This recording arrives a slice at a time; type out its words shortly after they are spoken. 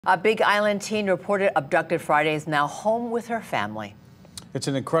A Big Island teen reported abducted Friday is now home with her family. It's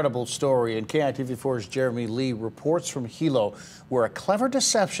an incredible story, and KITV4's Jeremy Lee reports from Hilo, where a clever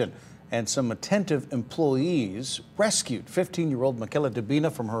deception and some attentive employees rescued 15-year-old Michaela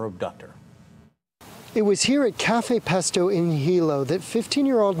Dabina from her abductor. It was here at Cafe Pesto in Hilo that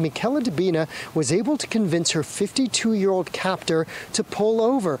 15-year-old Michaela Dabina was able to convince her 52-year-old captor to pull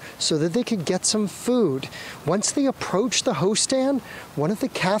over so that they could get some food. Once they approached the host stand, one of the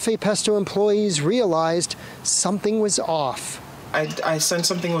Cafe Pesto employees realized something was off. I sensed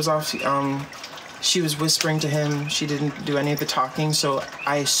something was off. She was whispering to him. She didn't do any of the talking, so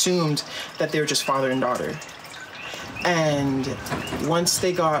I assumed that they were just father and daughter. And once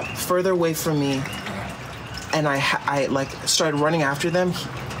they got further away from me, and I like started running after them,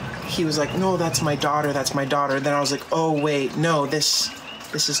 he was like, "No, that's my daughter. That's my daughter." Then I was like, "Oh wait, no, this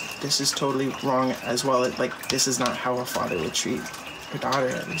is totally wrong as well. This is not how a father would treat her daughter,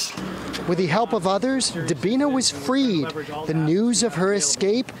 at least." With the help of others, Dabina was freed. The news of her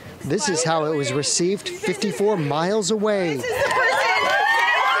escape, this is how it was received 54 miles away.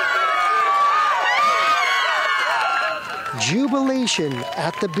 Jubilation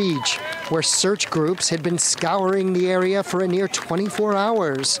at the beach, where search groups had been scouring the area for a near 24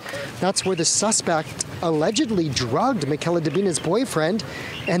 hours. That's where the suspect allegedly drugged Michaela Dabina's boyfriend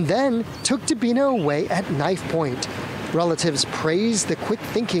and then took Dabina away at knife point. Relatives praised the quick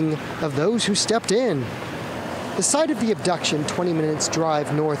thinking of those who stepped in. The site of the abduction, 20 minutes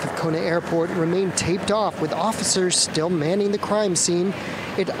drive north of Kona Airport, remained taped off with officers still manning the crime scene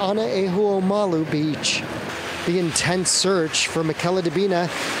at Anaehuomalu Beach. The intense search for Michaela Dabina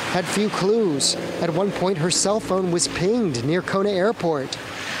had few clues. At one point, her cell phone was pinged near Kona Airport.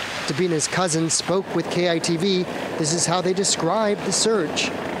 Dabina's cousin spoke with KITV. This is how they described the search.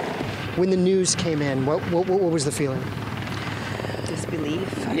 When the news came in, what was the feeling?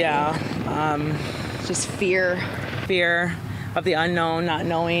 Disbelief. Yeah. Just fear. Fear of the unknown, not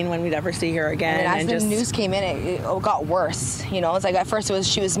knowing when we'd ever see her again. And as the news came in, it got worse. You know, it's like at first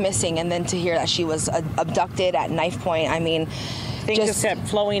she was missing, and then to hear that she was abducted at knife point, I mean, things just kept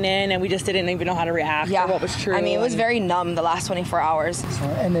flowing in, and we just didn't even know how to react or what was true. I mean, it was very numb the last 24 hours.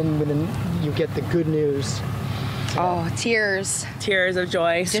 And then when you get the good news. Oh, tears. Tears of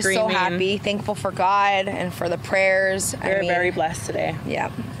joy, just screaming. So happy, thankful for God and for the prayers. We're very blessed today.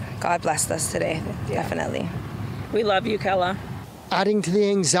 Yeah, God blessed us today, definitely. We love you, Kella. Adding to the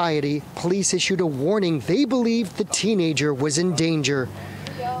anxiety, police issued a warning they believed the teenager was in danger.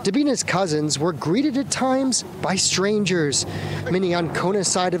 Dabina's cousins were greeted at times by strangers, many on Kona's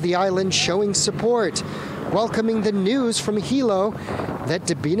side of the island showing support, welcoming the news from Hilo that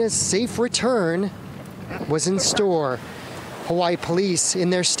Dabina's safe return was in store. Hawaii police, in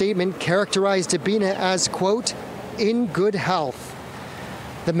their statement, characterized Dabina as, quote, "in good health."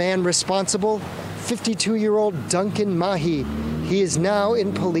 The man responsible, 52-year-old Duncan Mahi. He is now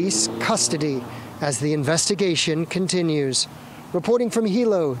in police custody as the investigation continues. Reporting from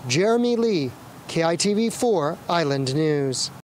Hilo, Jeremy Lee, KITV4 Island News.